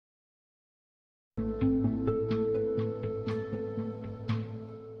Well,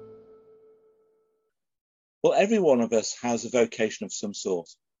 every one of us has a vocation of some sort.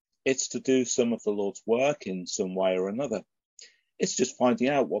 It's to do some of the Lord's work in some way or another. It's just finding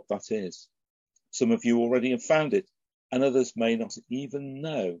out what that is. Some of you already have found it, and others may not even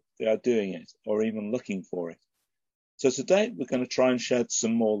know they are doing it or even looking for it. So today we're going to try and shed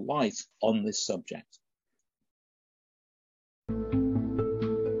some more light on this subject.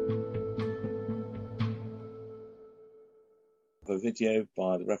 A video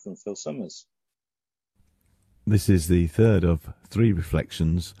by the Reverend Phil Summers. This is the third of 3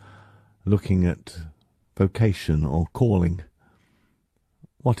 reflections looking at vocation or calling.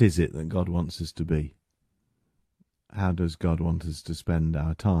 What is it that God wants us to be? How does God want us to spend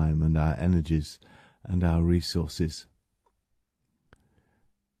our time and our energies and our resources?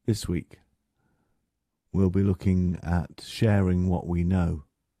 This week we'll be looking at sharing what we know.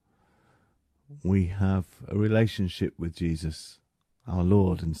 We have a relationship with Jesus, our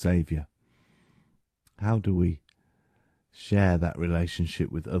Lord and Saviour. How do we share that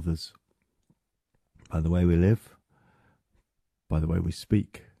relationship with others? By the way we live, by the way we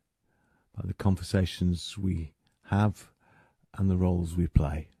speak, by the conversations we have and the roles we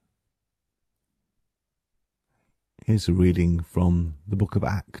play. Here's a reading from the book of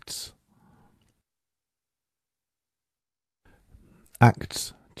Acts.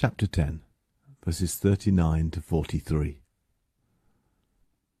 Acts chapter 10, verses 39 to 43.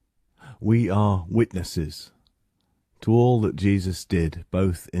 We are witnesses to all that Jesus did,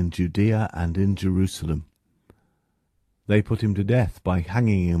 both in Judea and in Jerusalem. They put him to death by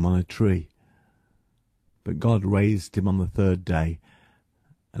hanging him on a tree. But God raised him on the 3rd day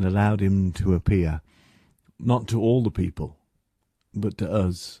and allowed him to appear, not to all the people, but to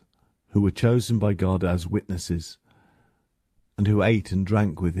us, who were chosen by God as witnesses, and who ate and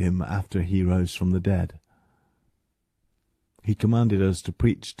drank with him after he rose from the dead. He commanded us to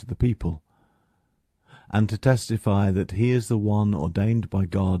preach to the people, and to testify that he is the one ordained by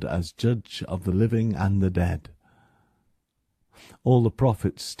God as judge of the living and the dead. All the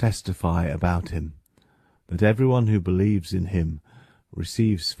prophets testify about him, that everyone who believes in him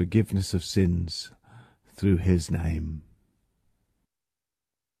receives forgiveness of sins through his name.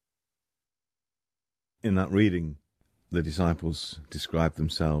 In that reading, the disciples describe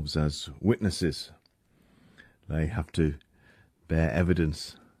themselves as witnesses. They have to bear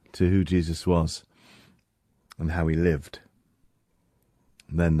evidence to who Jesus was and how he lived.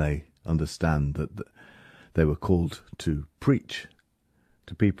 Then they understand that they were called to preach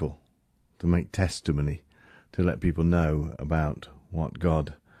to people, to make testimony, to let people know about what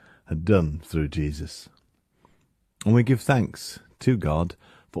God had done through Jesus. And we give thanks to God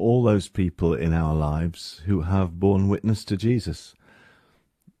for all those people in our lives who have borne witness to Jesus,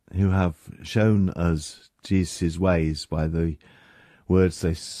 who have shown us Jesus' ways by the words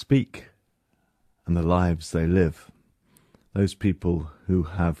they speak and the lives they live. Those people who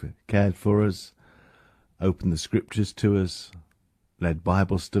have cared for us, opened the scriptures to us, led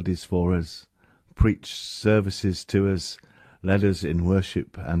Bible studies for us, preached services to us, led us in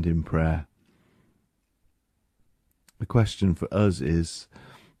worship and in prayer. The question for us is,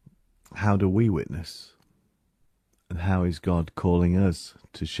 how do we witness? And how is God calling us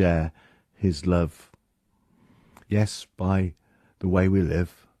to share his love? Yes, by the way we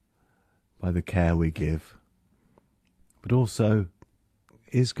live, by the care we give, but also,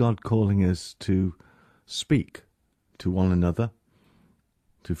 is God calling us to speak to one another,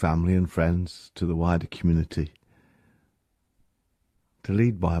 to family and friends, to the wider community, to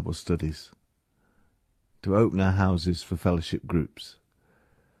lead Bible studies, to open our houses for fellowship groups,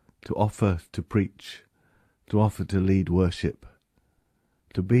 to offer to preach, to offer to lead worship,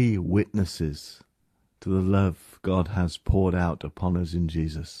 to be witnesses to the love God has poured out upon us in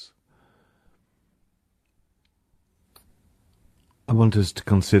Jesus. I want us to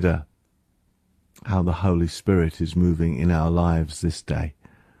consider how the Holy Spirit is moving in our lives this day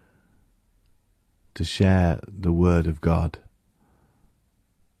to share the Word of God.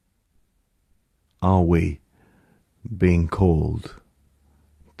 Are we being called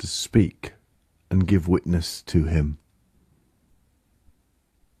to speak and give witness to him?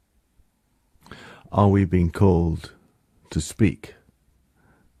 Are we being called to speak,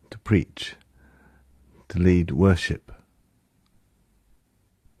 to preach, to lead worship,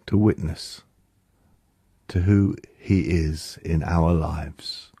 to witness to who he is in our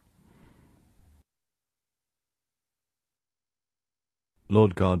lives?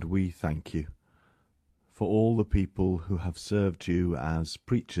 Lord God, we thank you for all the people who have served you as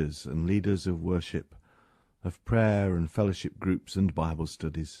preachers and leaders of worship, of prayer and fellowship groups and Bible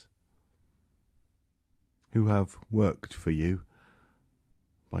studies. who have worked for you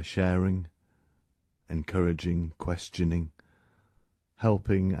by sharing, encouraging, questioning,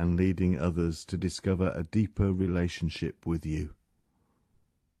 helping and leading others to discover a deeper relationship with you.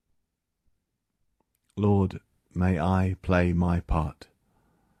 Lord, may I play my part,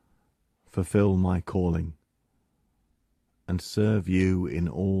 fulfill my calling, and serve you in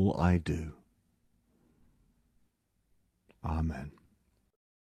all I do. Amen.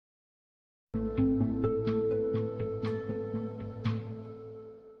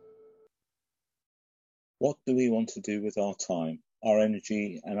 What do we want to do with our time, our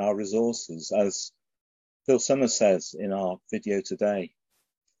energy and our resources? As Phil Summers says in our video today,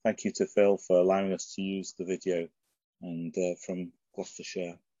 thank you to Phil for allowing us to use the video and from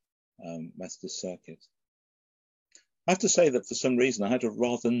Gloucestershire Methodist Circuit. I have to say that for some reason I had a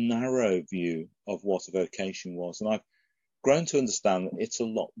rather narrow view of what a vocation was, and I've grown to understand that it's a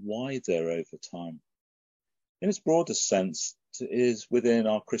lot wider over time. In its broadest sense, it is within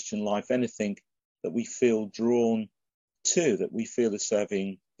our Christian life anything that we feel drawn to, that we feel is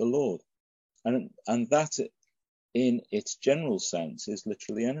serving the Lord. And that in its general sense is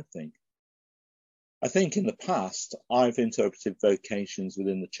literally anything. I think in the past, I've interpreted vocations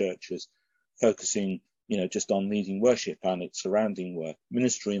within the church as focusing, just on leading worship and its surrounding work,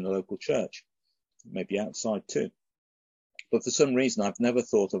 ministry in the local church, maybe outside too. But for some reason, I've never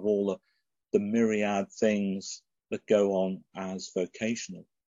thought of all the myriad things that go on as vocational.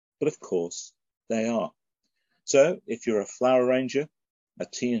 But of course, they are. So if you're a flower arranger, a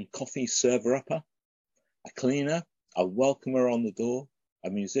tea and coffee server-upper, a cleaner, a welcomer on the door, a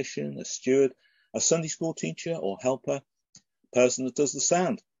musician, a steward, a Sunday school teacher or helper, a person that does the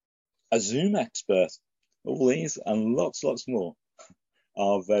sound, a Zoom expert, all these and lots more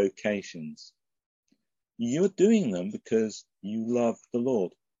are vocations. You're doing them because you love the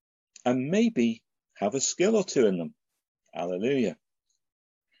Lord and maybe have a skill or two in them. Hallelujah.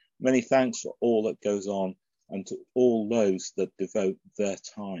 Many thanks for all that goes on and to all those that devote their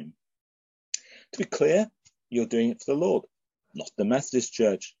time. To be clear, you're doing it for the Lord, not the Methodist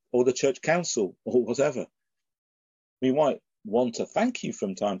Church or the church council or whatever. We might want to thank you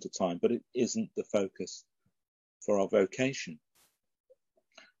from time to time, but it isn't the focus for our vocation.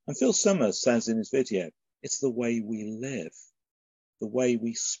 And Phil Summers says in his video, it's the way we live, the way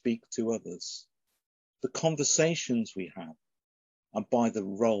we speak to others, the conversations we have, and by the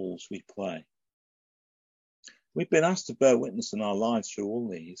roles we play. We've been asked to bear witness in our lives through all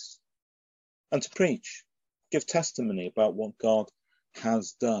these and to preach, give testimony about what God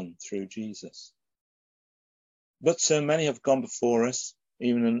has done through Jesus. But so many have gone before us,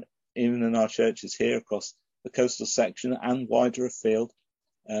 even in our churches here across the coastal section and wider afield.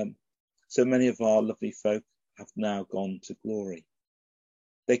 So many of our lovely folk have now gone to glory.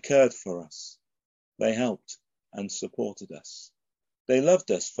 They cared for us. They helped and supported us. They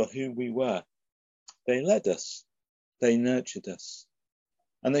loved us for who we were. They led us. They nurtured us.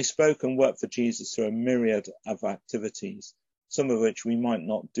 And they spoke and worked for Jesus through a myriad of activities, some of which we might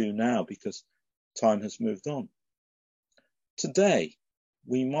not do now because time has moved on. Today,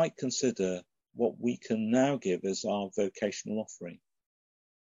 we might consider what we can now give as our vocational offering.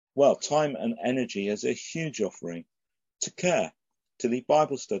 Well, time and energy is a huge offering. To care, to lead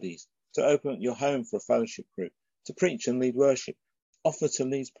Bible studies, to open your home for a fellowship group, to preach and lead worship, offer to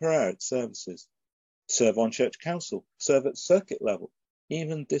lead prayer at services, serve on church council, serve at circuit level,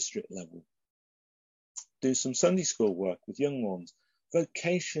 even district level. Do some Sunday school work with young ones.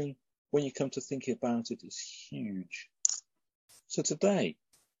 Vocation, when you come to think about it, is huge. So today,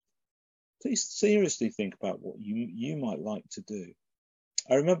 please seriously think about what you might like to do.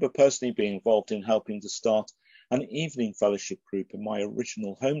 I remember personally being involved in helping to start an evening fellowship group in my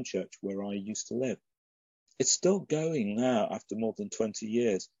original home church where I used to live. It's still going now after more than 20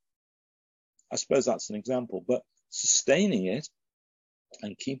 years. I suppose that's an example, but sustaining it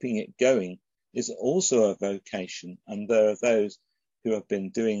and keeping it going is also a vocation. And there are those who have been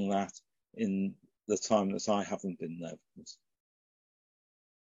doing that in the time that I haven't been there.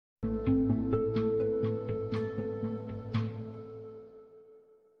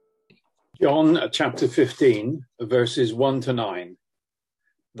 John chapter 15, verses 1 to 9.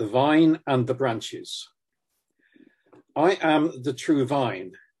 The vine and the branches. I am the true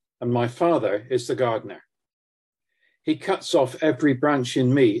vine, and my Father is the gardener. He cuts off every branch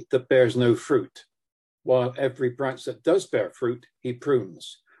in me that bears no fruit, while every branch that does bear fruit, he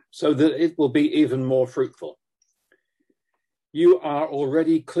prunes, so that it will be even more fruitful. You are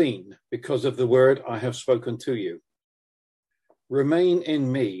already clean because of the word I have spoken to you. Remain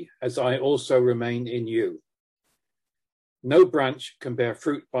in me, as I also remain in you. No branch can bear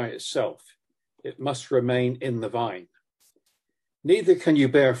fruit by itself. it must remain in the vine. Neither can you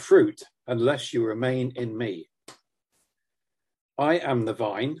bear fruit unless you remain in me. I am the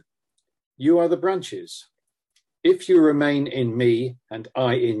vine, you are the branches. If you remain in me and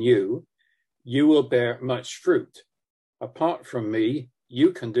I in you, you will bear much fruit. Apart from me,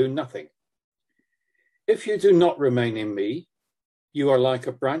 you can do nothing. If you do not remain in me, you are like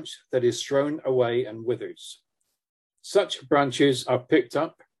a branch that is thrown away and withers. Such branches are picked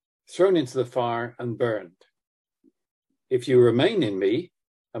up, thrown into the fire and burned. If you remain in me,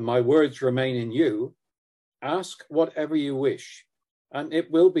 and my words remain in you, ask whatever you wish, and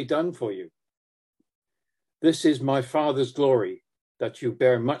it will be done for you. This is my Father's glory, that you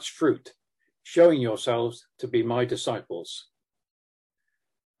bear much fruit, showing yourselves to be my disciples.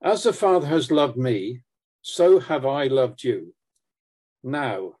 As the Father has loved me, so have I loved you.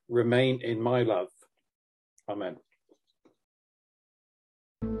 Now remain in my love. Amen.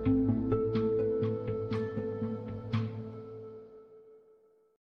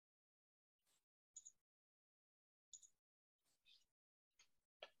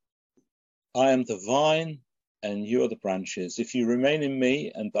 I am the vine, and you are the branches. If you remain in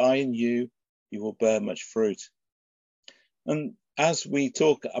me, and I in you, you will bear much fruit. And as we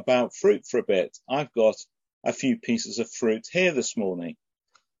talk about fruit for a bit, I've got a few pieces of fruit here this morning.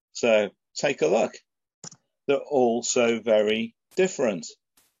 So take a look. They're all so very different.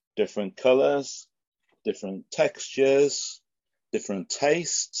 Different colours, different textures, different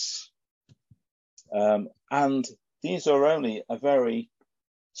tastes. And these are only a very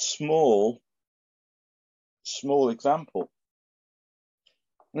small example.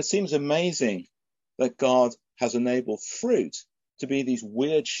 And it seems amazing that God has enabled fruit to be these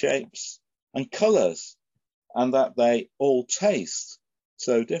weird shapes and colours, and that they all taste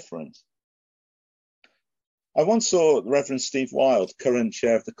so different. I once saw Reverend Steve Wild, current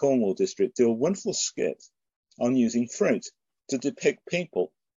chair of the Cornwall district, do a wonderful skit on using fruit to depict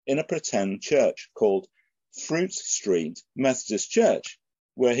people in a pretend church called Fruit Street Methodist Church,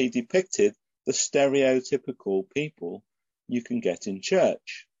 where he depicted the stereotypical people you can get in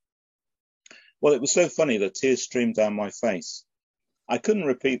church. Well, it was so funny that tears streamed down my face. I couldn't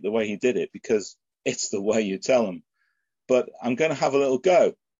repeat the way he did it because it's the way you tell them. But I'm going to have a little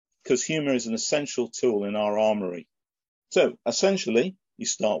go because humour is an essential tool in our armoury. So essentially, you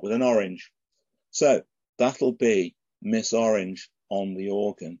start with an orange. So that'll be Miss Orange on the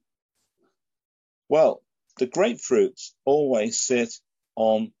organ. Well, the grapefruits always sit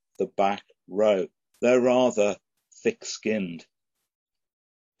on the back row. They're rather thick-skinned.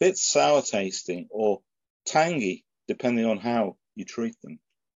 Bit sour tasting or tangy, depending on how you treat them.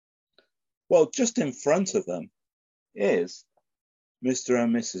 Well, just in front of them is Mr.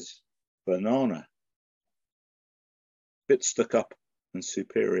 and Mrs. Banana. Bit stuck up and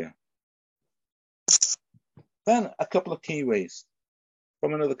superior. Then a couple of kiwis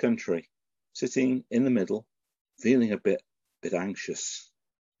from another country, sitting in the middle, feeling a bit anxious.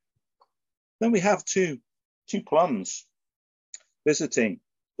 Then we have two plums visiting.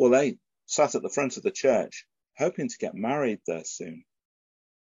 Well, they sat at the front of the church, hoping to get married there soon.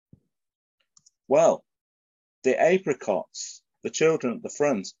 Well, the apricots, the children at the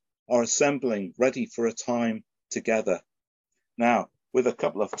front, are assembling, ready for a time together. Now, with a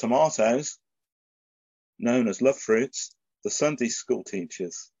couple of tomatoes, known as love fruits, the Sunday school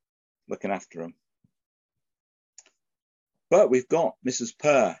teachers looking after them. But we've got Mrs.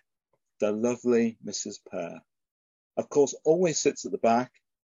 Pear, the lovely Mrs. Pear. Of course, always sits at the back,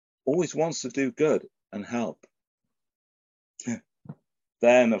 always wants to do good and help.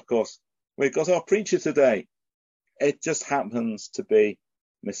 Then, of course, we've got our preacher today. It just happens to be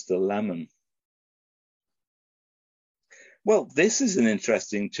Mr. Lemon. Well, this is an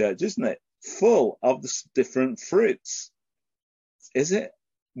interesting church, isn't it? Full of the different fruits. Is it?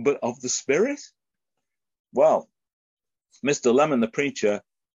 But of the Spirit? Well, Mr. Lemon, the preacher,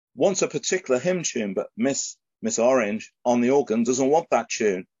 wants a particular hymn tune, but Miss Orange on the organ doesn't want that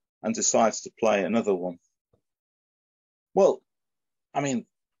tune and decides to play another one. Well, I mean,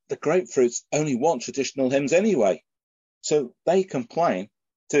 the grapefruits only want traditional hymns anyway. So they complain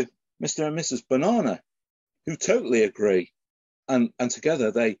to Mr. and Mrs. Banana, who totally agree. And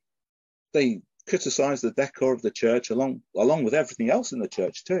together they criticise the decor of the church along with everything else in the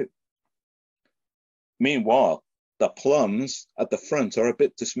church too. Meanwhile, the plums at the front are a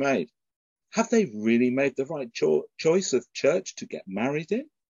bit dismayed. Have they really made the right choice of church to get married in?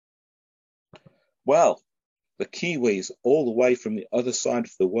 Well, the kiwis all the way from the other side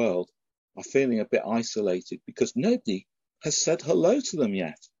of the world are feeling a bit isolated because nobody has said hello to them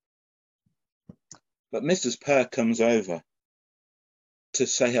yet. But Mrs. Pear comes over to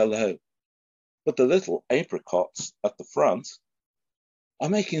say hello. but the little apricots at the front are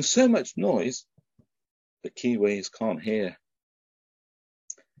making so much noise the kiwis can't hear.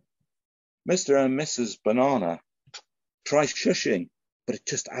 Mr. and Mrs. Banana try shushing, but it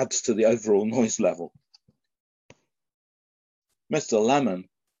just adds to the overall noise level. Mr. Lemon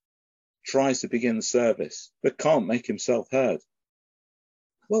tries to begin the service, but can't make himself heard.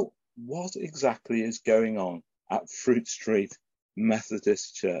 Well, what exactly is going on at Fruit Street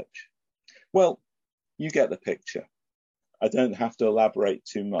Methodist Church? Well, you get the picture. I don't have to elaborate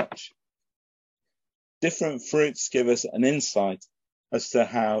too much. Different fruits give us an insight as to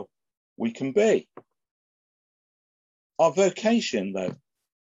how we can be. Our vocation, though,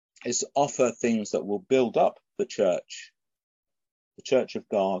 is to offer things that will build up the Church of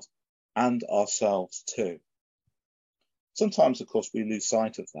God, and ourselves too. Sometimes, of course, we lose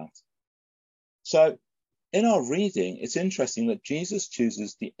sight of that. So in our reading, it's interesting that Jesus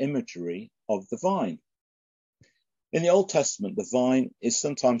chooses the imagery of the vine. In the Old Testament, the vine is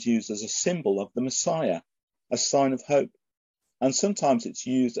sometimes used as a symbol of the Messiah, a sign of hope. And sometimes it's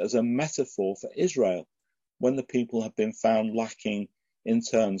used as a metaphor for Israel when the people have been found lacking in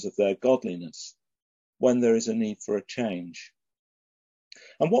terms of their godliness, when there is a need for a change.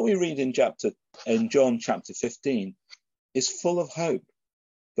 And what we read in John chapter 15 is full of hope,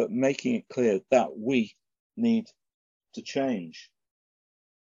 but making it clear that we need to change.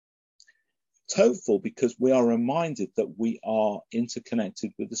 It's hopeful because we are reminded that we are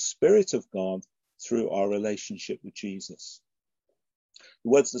interconnected with the Spirit of God through our relationship with Jesus.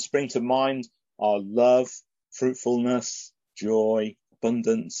 The words that spring to mind are love, fruitfulness, joy,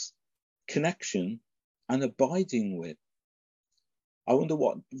 abundance, connection, and abiding with. I wonder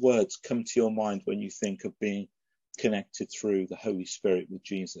what words come to your mind when you think of being connected through the Holy Spirit with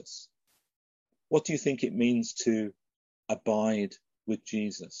Jesus. What do you think it means to abide with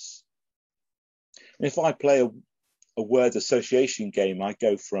Jesus? And if I play a word association game, I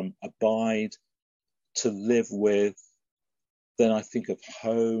go from abide to live with, then I think of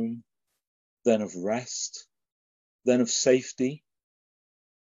home, then of rest, then of safety,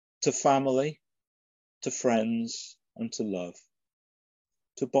 to family, to friends, and to love.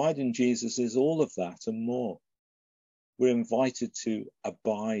 To abide in Jesus is all of that and more. We're invited to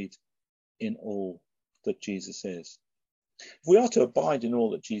abide in all that Jesus is. If we are to abide in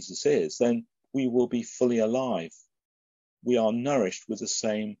all that Jesus is, then we will be fully alive. We are nourished with the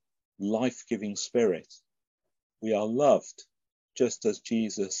same life-giving Spirit. We are loved just as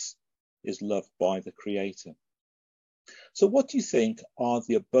Jesus is loved by the Creator. So what do you think are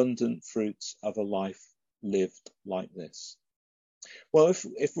the abundant fruits of a life lived like this? Well,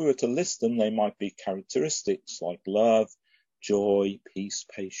 if we were to list them, they might be characteristics like love, joy, peace,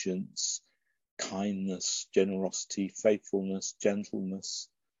 patience, kindness, generosity, faithfulness, gentleness,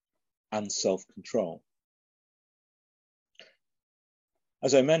 and self-control.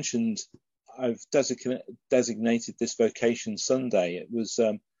 As I mentioned, I've designated this Vocation Sunday. It was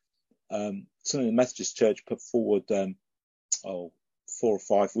something the Methodist Church put forward 4 or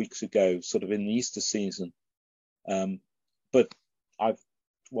 5 weeks ago, sort of in the Easter season. But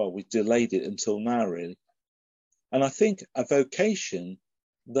we delayed it until now, really. And I think a vocation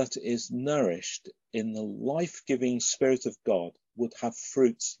that is nourished in the life-giving Spirit of God would have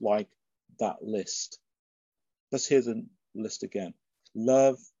fruits like that list. Let's hear the list again.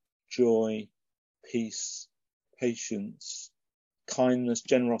 Love, joy, peace, patience, kindness,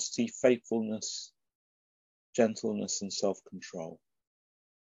 generosity, faithfulness, gentleness, and self-control.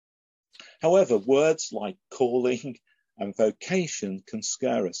 However, words like calling and vocation can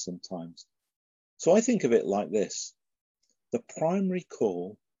scare us sometimes. So I think of it like this. The primary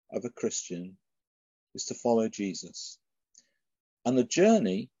call of a Christian is to follow Jesus. And the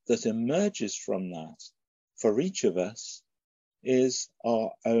journey that emerges from that for each of us is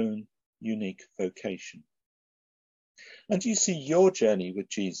our own unique vocation. And do you see your journey with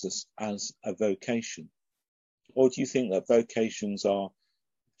Jesus as a vocation? Or do you think that vocations are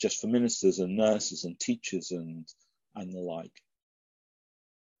just for ministers and nurses and teachers and the like?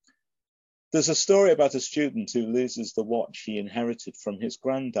 There's a story about a student who loses the watch he inherited from his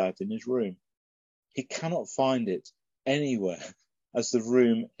granddad in his room. He cannot find it anywhere as the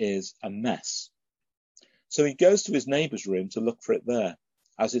room is a mess. So he goes to his neighbour's room to look for it there,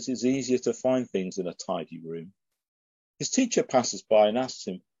 as it is easier to find things in a tidy room. His teacher passes by and asks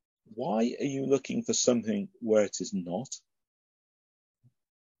him, "Why are you looking for something where it is not?"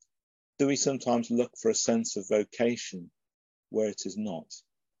 Do we sometimes look for a sense of vocation where it is not?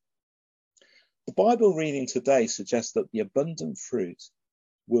 The Bible reading today suggests that the abundant fruit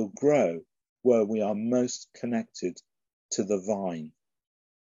will grow where we are most connected to the vine.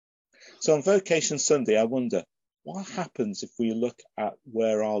 So on Vocation Sunday, I wonder, what happens if we look at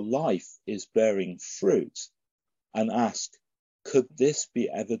where our life is bearing fruit and ask, could this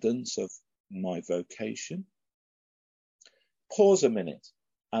be evidence of my vocation? Pause a minute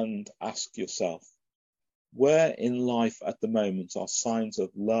and ask yourself, where in life at the moment are signs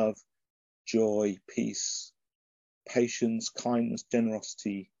of love, joy, peace, patience, kindness,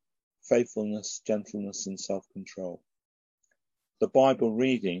 generosity, faithfulness, gentleness, and self-control? The Bible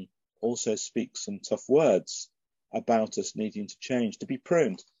reading also speaks some tough words about us needing to change, to be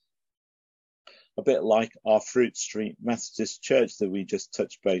pruned. A bit like our Fruit Street Methodist Church that we just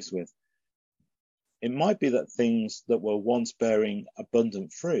touched base with. It might be that things that were once bearing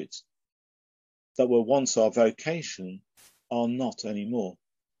abundant fruit, that were once our vocation, are not anymore.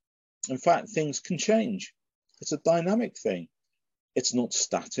 In fact, things can change. It's a dynamic thing. It's not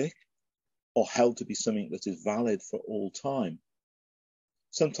static or held to be something that is valid for all time.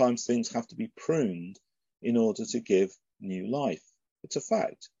 Sometimes things have to be pruned in order to give new life. It's a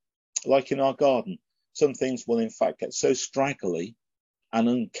fact. Like in our garden, some things will in fact get so straggly and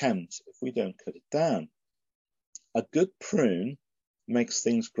unkempt if we don't cut it down. A good prune makes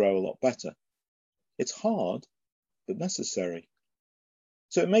things grow a lot better. It's hard, but necessary.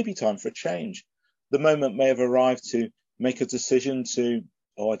 So it may be time for a change. The moment may have arrived to make a decision to,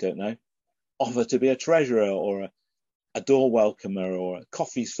 offer to be a treasurer or a door welcomer or a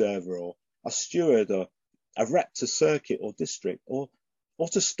coffee server or a steward or a rep to circuit or district, or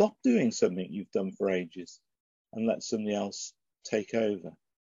to stop doing something you've done for ages and let somebody else take over.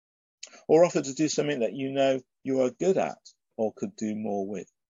 Or offer to do something that you know you are good at or could do more with.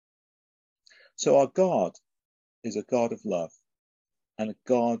 So our God is a God of love and a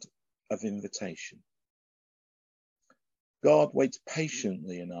God of invitation. God waits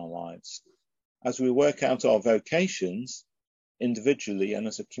patiently in our lives. As we work out our vocations, individually and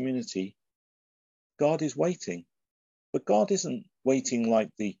as a community, God is waiting. But God isn't waiting like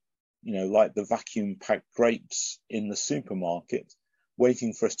the vacuum-packed grapes in the supermarket,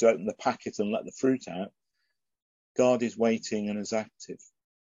 waiting for us to open the packet and let the fruit out. God is waiting and is active.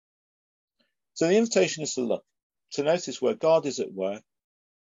 So the invitation is to look, to notice where God is at work,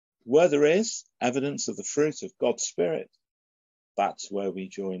 where there is evidence of the fruit of God's Spirit. That's where we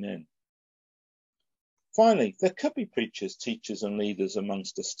join in. Finally, there could be preachers, teachers, and leaders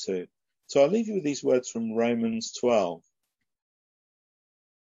amongst us too. So I'll leave you with these words from Romans 12.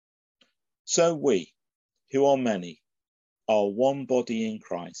 So we, who are many, are one body in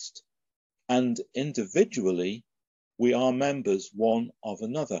Christ, and individually we are members one of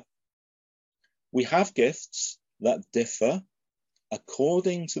another. We have gifts that differ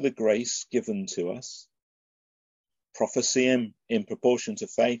according to the grace given to us. Prophecy in proportion to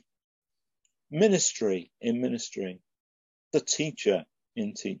faith, ministry in ministry, the teacher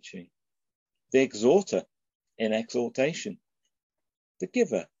in teaching, the exhorter in exhortation, the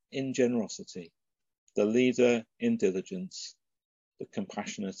giver in generosity, the leader in diligence, the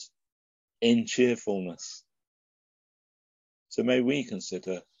compassionate in cheerfulness. So may we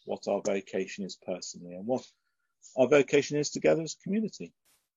consider what our vocation is personally and what our vocation is together as a community.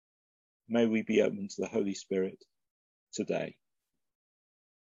 May we be open to the Holy Spirit today.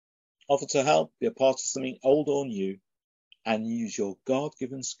 Offer to help, be a part of something old or new, and use your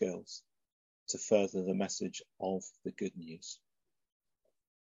God-given skills to further the message of the good news.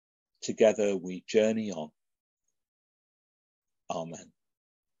 Together we journey on. Amen.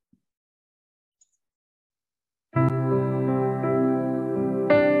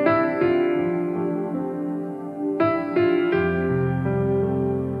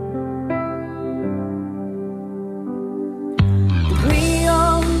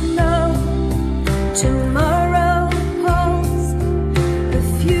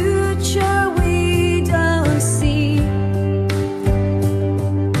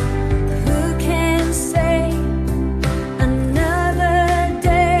 Another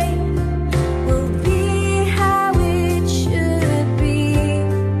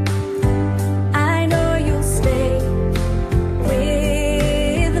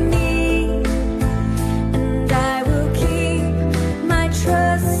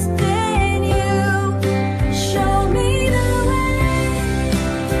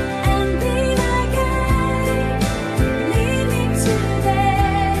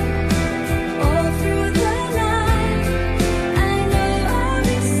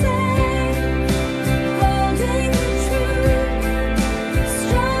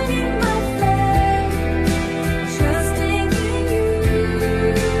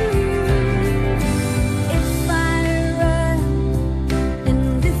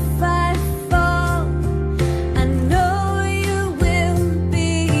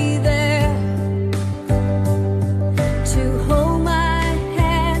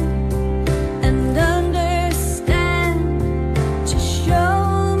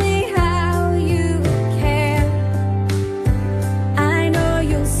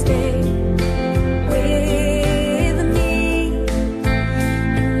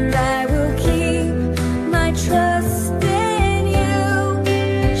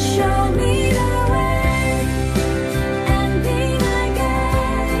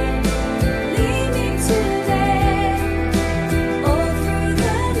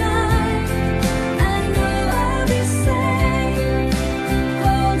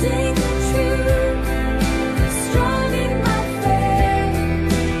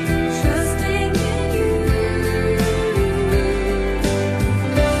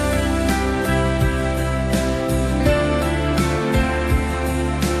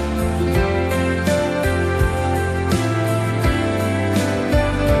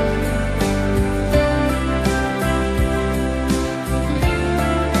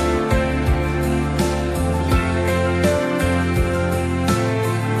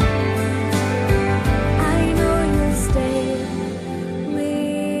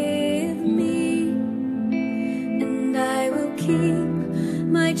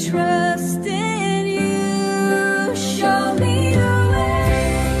trust in you. Show me the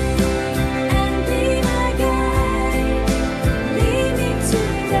way and be my guide. Lead me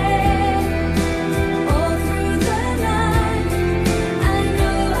today, all through the night. I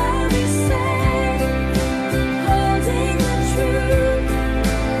know I'll be safe, holding the truth,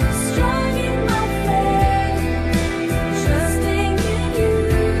 strong in my faith, trusting in you.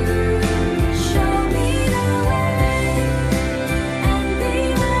 Show me the way and be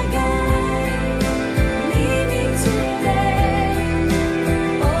my guide. Lead me today,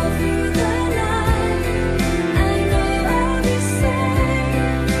 all through the night. I know I'll be safe,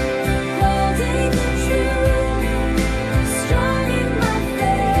 holding the truth, strong in my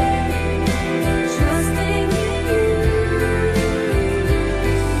faith, trusting in you.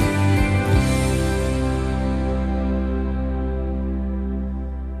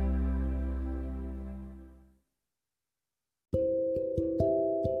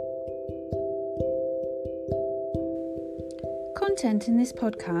 Content in this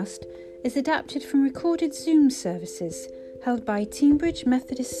podcast is adapted from recorded Zoom services held by Teignbridge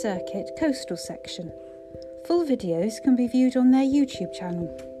Methodist Circuit Coastal Section. Full videos can be viewed on their YouTube channel.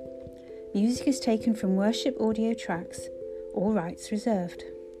 Music is taken from worship audio tracks, all rights reserved.